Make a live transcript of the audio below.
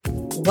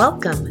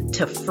Welcome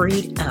to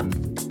Freed Up.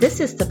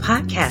 This is the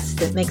podcast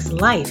that makes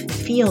life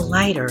feel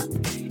lighter.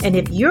 And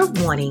if you're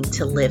wanting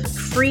to live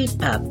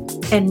freed up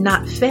and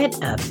not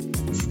fed up,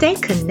 stay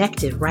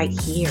connected right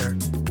here.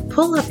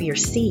 Pull up your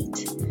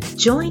seat.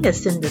 Join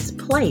us in this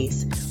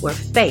place where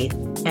faith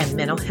and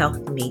mental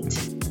health meet.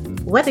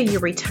 Whether you're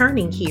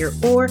returning here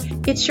or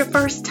it's your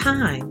first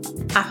time,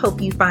 I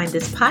hope you find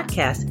this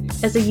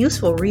podcast as a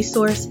useful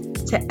resource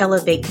to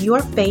elevate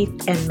your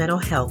faith and mental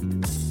health.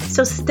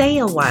 So stay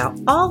a while,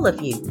 all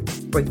of you.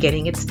 We're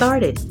getting it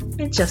started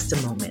in just a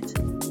moment.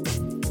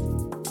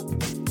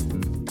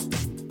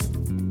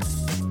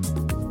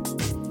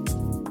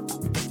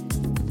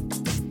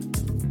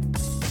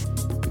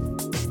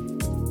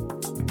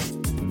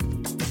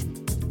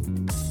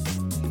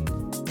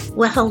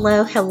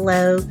 Well,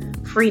 hello,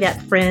 Freed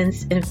Up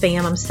friends and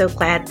fam. I'm so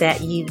glad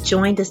that you've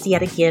joined us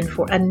yet again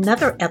for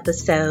another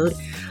episode.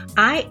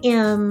 I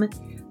am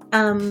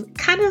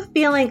kind of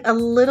feeling a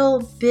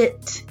little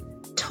bit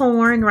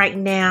torn right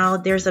now.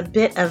 There's a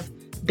bit of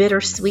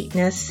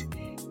bittersweetness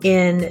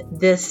in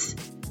this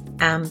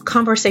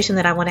conversation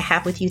that I want to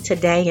have with you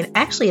today. And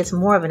actually, it's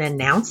more of an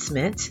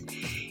announcement.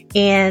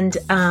 And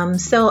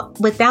so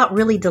without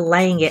really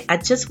delaying it, I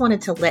just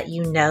wanted to let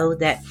you know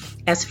that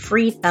as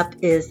Freed Up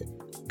is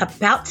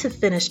about to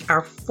finish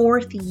our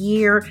 4th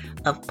year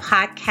of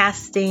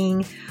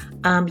podcasting.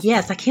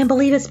 Yes, I can't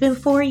believe it's been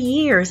 4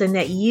 years and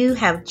that you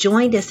have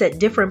joined us at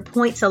different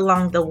points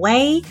along the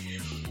way.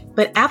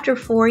 But after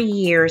 4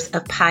 years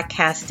of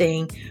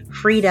podcasting,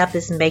 Freed Up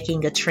is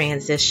making a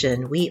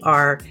transition. We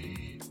are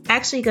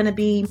actually going to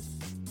be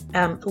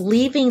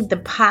leaving the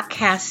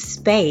podcast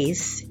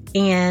space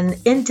and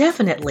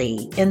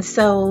indefinitely. And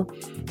so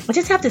I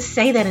just have to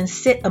say that and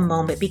sit a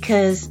moment,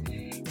 because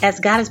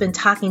as God has been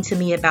talking to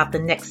me about the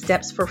next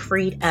steps for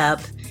Freed Up,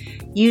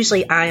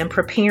 usually I am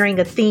preparing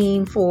a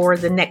theme for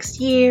the next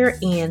year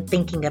and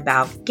thinking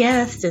about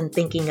guests and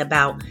thinking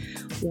about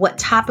what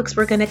topics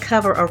we're going to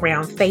cover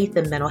around faith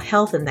and mental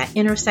health and that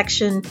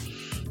intersection.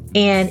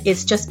 And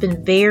it's just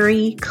been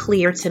very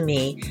clear to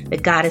me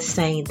that God is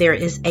saying there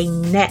is a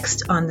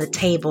next on the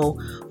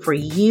table for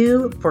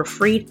you, for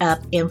Freed Up,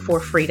 and for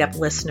Freed Up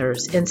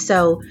listeners. And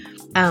so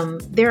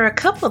there are a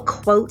couple of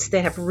quotes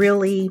that have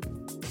really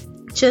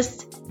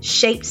just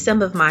shaped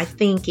some of my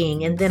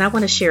thinking. And then I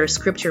want to share a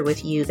scripture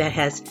with you that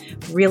has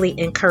really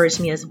encouraged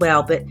me as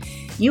well. But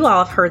you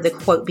all have heard the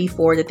quote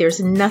before that there's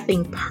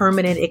nothing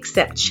permanent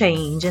except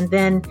change. And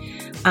then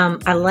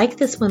I like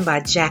this one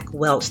by Jack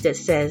Welch that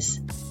says,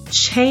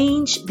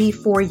 change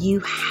before you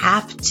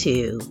have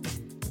to.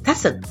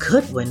 That's a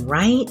good one,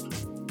 right?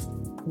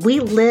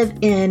 We live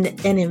in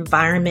an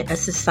environment, a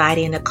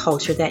society, and a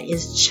culture that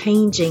is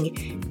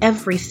changing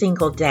every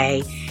single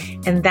day.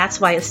 And that's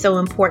why it's so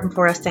important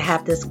for us to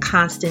have this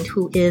constant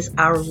who is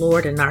our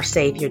Lord and our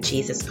Savior,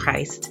 Jesus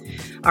Christ,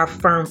 our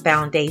firm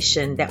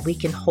foundation that we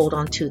can hold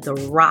on to, the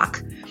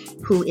rock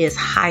who is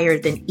higher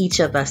than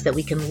each of us, that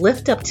we can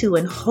lift up to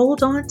and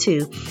hold on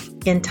to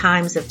in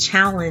times of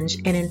challenge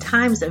and in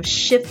times of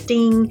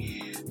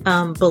shifting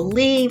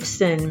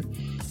beliefs and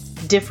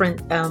different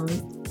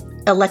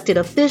elected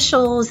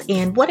officials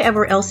and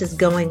whatever else is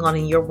going on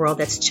in your world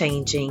that's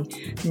changing.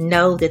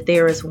 Know that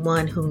there is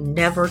one who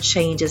never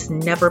changes,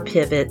 never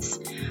pivots,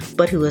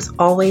 but who is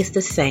always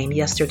the same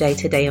yesterday,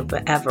 today, and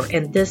forever.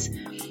 And this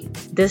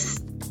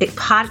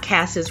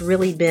podcast has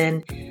really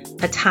been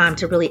a time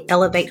to really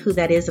elevate who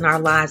that is in our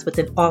lives, but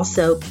then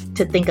also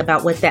to think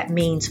about what that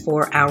means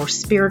for our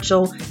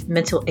spiritual,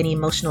 mental, and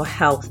emotional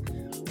health.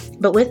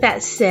 But with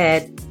that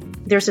said,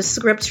 there's a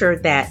scripture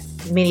that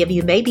many of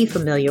you may be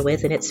familiar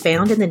with, and it's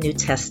found in the New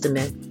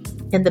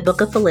Testament in the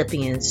book of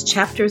Philippians,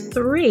 chapter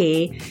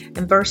 3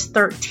 and verse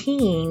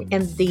 13.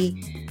 And the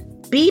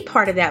B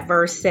part of that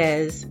verse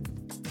says,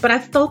 "But I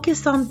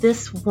focus on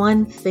this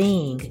one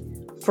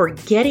thing,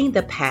 forgetting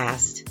the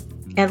past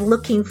and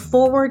looking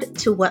forward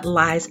to what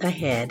lies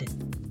ahead.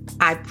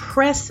 I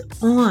press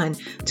on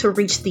to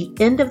reach the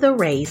end of the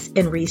race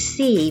and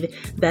receive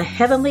the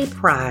heavenly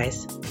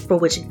prize for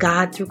which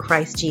God through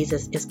Christ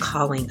Jesus is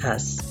calling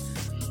us."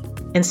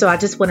 And so I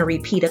just want to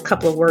repeat a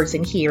couple of words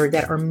in here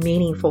that are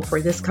meaningful for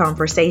this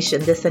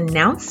conversation, this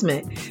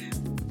announcement.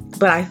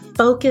 But I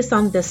focus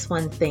on this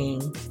one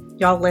thing.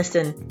 Y'all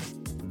listen,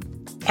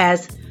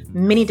 as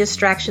many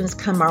distractions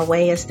come our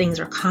way, as things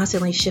are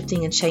constantly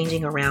shifting and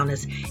changing around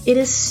us, it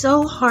is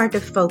so hard to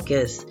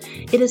focus.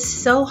 It is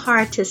so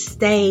hard to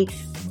stay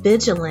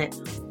vigilant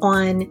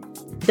on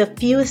the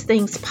fewest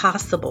things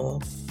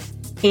possible.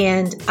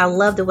 And I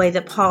love the way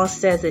that Paul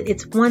says it.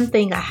 It's one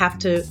thing I have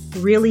to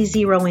really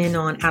zero in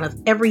on out of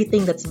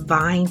everything that's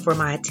vying for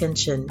my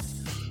attention.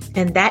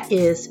 And that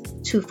is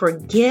to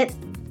forget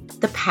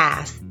the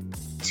past,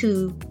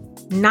 to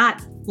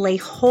not lay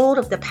hold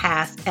of the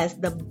past as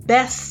the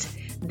best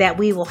that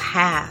we will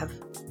have,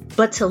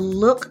 but to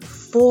look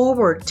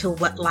forward to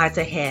what lies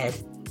ahead.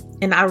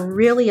 And I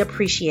really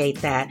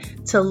appreciate that,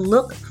 to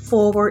look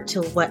forward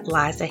to what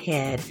lies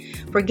ahead.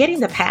 Forgetting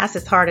the past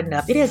is hard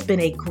enough. It has been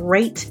a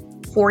great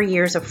 4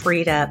 years of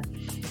Freed Up.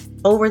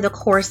 over the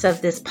course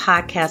of this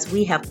podcast,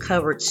 we have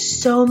covered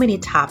so many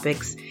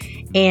topics.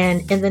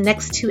 And in the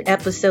next 2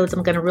 episodes,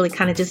 I'm going to really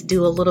kind of just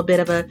do a little bit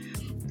of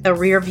a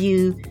rear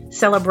view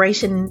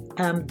celebration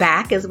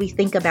back as we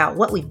think about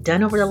what we've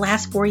done over the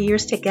last 4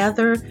 years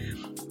together.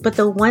 But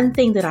the one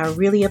thing that I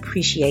really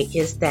appreciate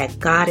is that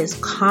God is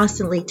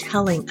constantly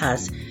telling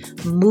us,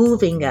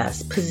 moving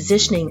us,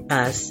 positioning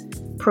us,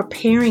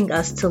 preparing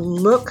us to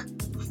look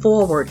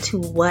forward to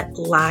what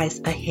lies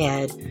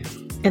ahead.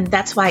 And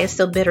that's why it's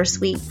so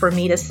bittersweet for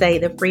me to say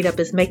that Freed Up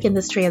is making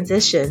this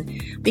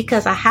transition,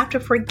 because I have to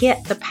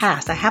forget the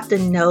past. I have to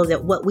know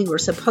that what we were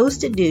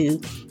supposed to do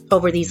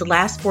over these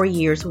last 4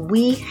 years,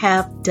 we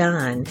have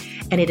done.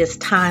 And it is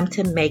time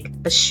to make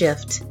a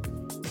shift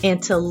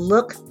and to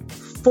look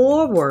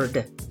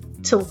forward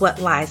to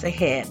what lies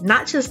ahead.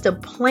 Not just to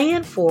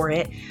plan for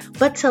it,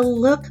 but to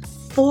look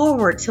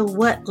forward to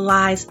what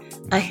lies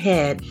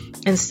ahead.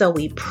 And so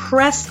we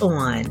press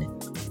on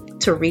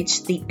to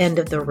reach the end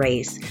of the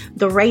race.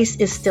 The race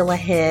is still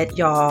ahead,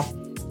 y'all.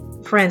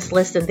 Friends,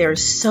 listen,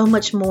 there's so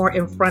much more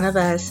in front of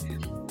us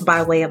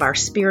by way of our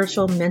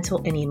spiritual,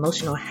 mental, and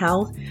emotional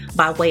health,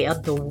 by way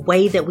of the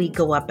way that we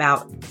go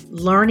about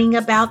learning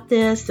about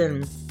this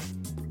and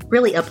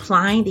really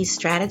applying these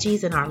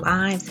strategies in our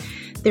lives.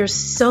 There's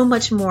so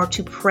much more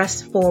to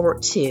press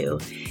forward to.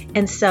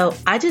 And so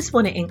I just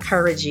want to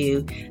encourage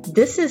you.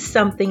 This is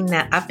something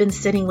that I've been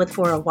sitting with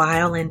for a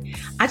while. And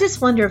I just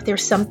wonder if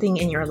there's something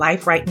in your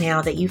life right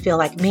now that you feel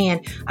like,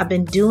 man, I've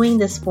been doing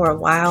this for a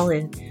while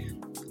and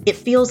it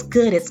feels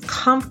good. It's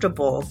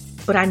comfortable,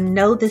 but I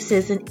know this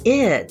isn't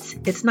it.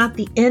 It's not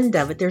the end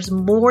of it. There's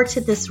more to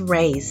this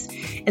race.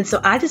 And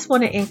so I just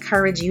want to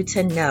encourage you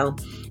to know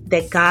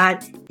that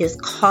God is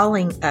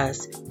calling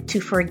us to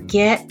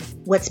forget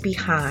what's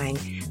behind,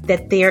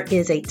 that there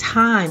is a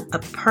time, a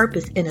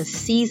purpose, and a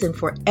season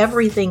for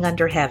everything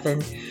under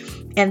heaven,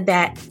 and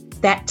that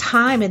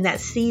time and that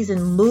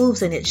season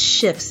moves and it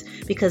shifts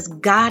because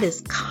God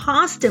is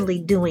constantly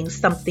doing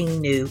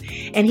something new,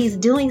 and He's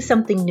doing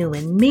something new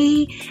in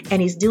me,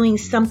 and He's doing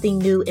something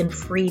new in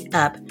Freed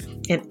Up.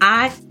 And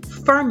I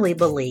firmly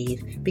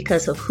believe,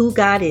 because of who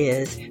God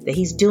is, that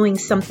He's doing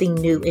something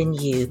new in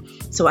you.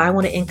 So I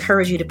want to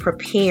encourage you to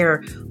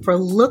prepare for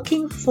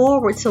looking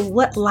forward to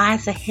what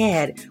lies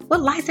ahead.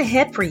 What lies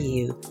ahead for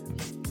you?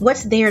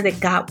 What's there that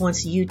God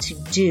wants you to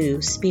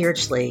do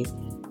spiritually?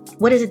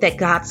 What is it that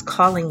God's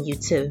calling you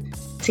to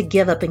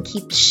give up and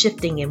keep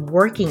shifting and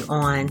working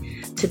on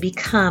to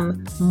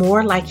become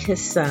more like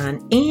His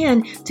Son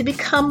and to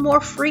become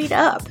more freed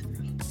up?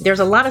 There's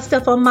a lot of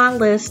stuff on my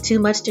list, too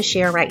much to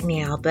share right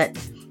now, but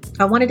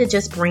I wanted to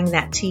just bring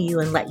that to you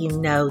and let you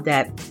know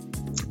that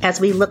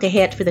as we look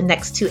ahead for the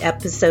next 2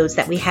 episodes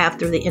that we have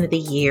through the end of the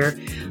year,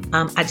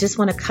 I just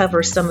want to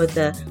cover some of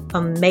the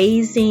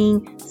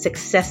amazing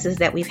successes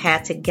that we've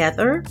had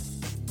together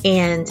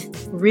and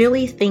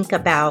really think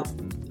about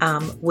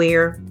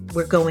where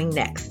we're going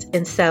next.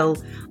 And so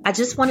I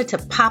just wanted to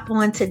pop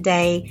on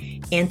today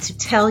and to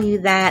tell you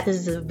that this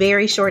is a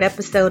very short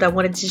episode. I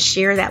wanted to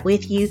share that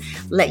with you,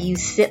 let you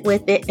sit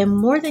with it. And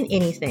more than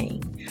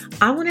anything,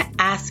 I want to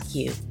ask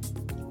you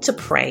to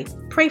pray.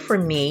 Pray for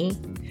me.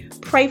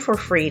 Pray for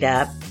Freed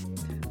Up.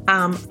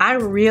 I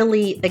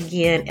really,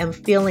 again, am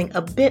feeling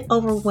a bit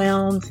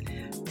overwhelmed,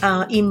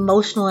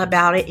 emotional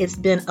about it. It's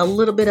been a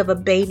little bit of a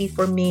baby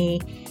for me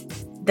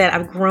that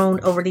I've grown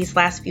over these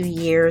last few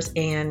years,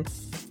 and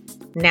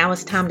now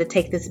it's time to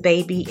take this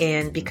baby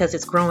and because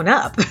it's grown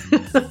up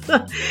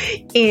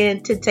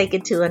and to take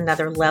it to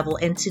another level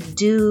and to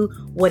do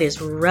what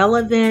is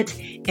relevant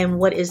and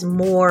what is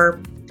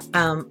more,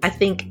 I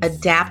think,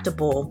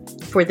 adaptable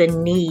for the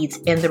needs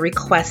and the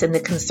requests and the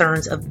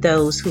concerns of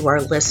those who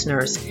are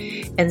listeners.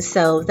 And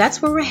so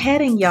that's where we're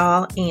heading,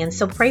 y'all. And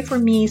so pray for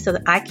me so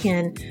that I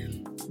can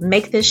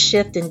make this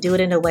shift and do it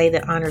in a way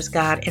that honors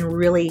God and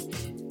really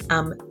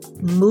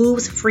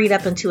moves Freed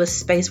Up into a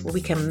space where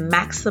we can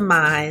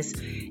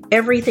maximize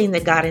everything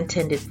that God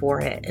intended for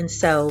it. And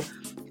so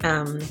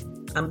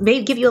I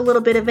may give you a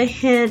little bit of a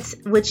hint,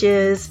 which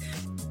is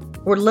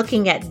we're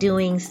looking at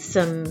doing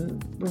some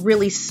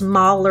really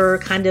smaller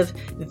kind of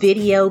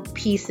video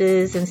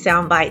pieces and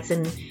sound bites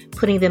and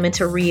putting them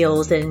into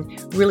reels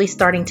and really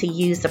starting to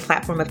use the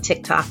platform of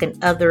TikTok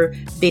and other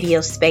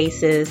video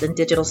spaces and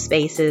digital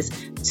spaces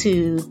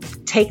to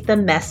take the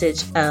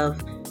message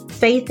of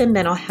faith and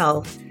mental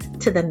health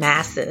to the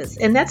masses.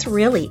 And that's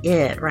really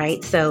it,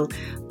 right? So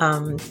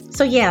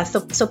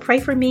pray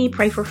for me,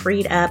 pray for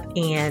Freed Up.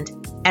 And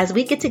as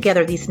we get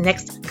together these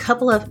next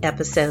couple of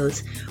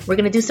episodes, we're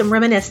going to do some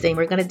reminiscing.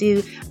 We're going to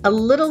do a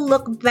little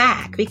look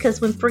back,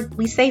 because when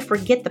we say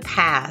forget the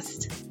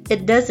past,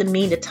 it doesn't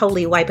mean to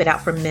totally wipe it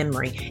out from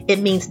memory. It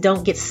means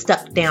don't get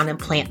stuck down and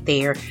plant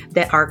there,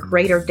 that our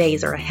greater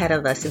days are ahead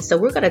of us. And so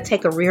we're going to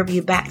take a rear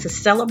view back to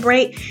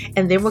celebrate,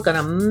 and then we're going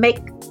to make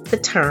the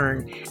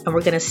turn, and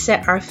we're going to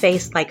set our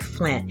face like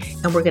flint,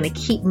 and we're going to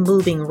keep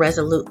moving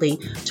resolutely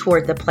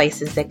toward the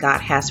places that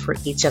God has for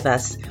each of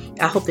us.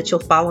 I hope that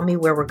you'll follow me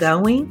where we're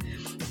going,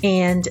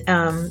 and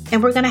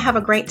we're going to have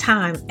a great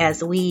time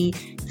as we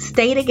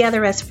stay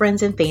together as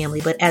friends and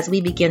family, but as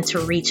we begin to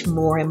reach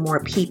more and more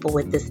people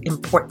with this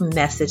important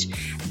message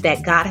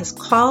that God has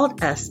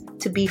called us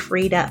to be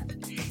freed up.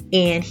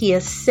 And He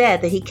has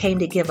said that He came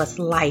to give us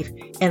life,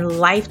 and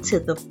life to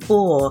the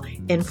full,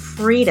 in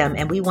freedom.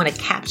 And we want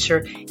to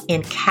capture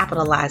and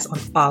capitalize on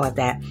all of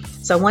that.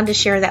 So I wanted to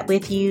share that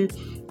with you.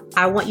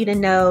 I want you to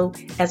know,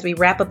 as we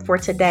wrap up for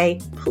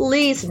today,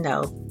 please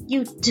know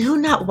you do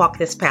not walk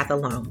this path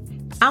alone.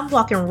 I'm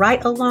walking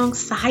right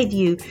alongside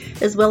you,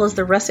 as well as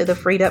the rest of the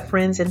Freed Up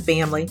friends and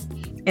family.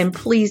 And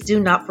please do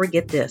not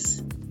forget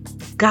this.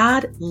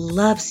 God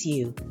loves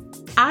you.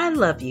 I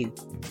love you.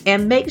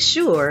 And make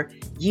sure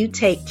you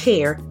take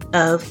care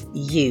of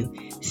you.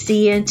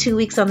 See you in 2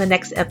 weeks on the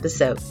next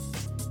episode.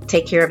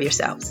 Take care of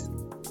yourselves.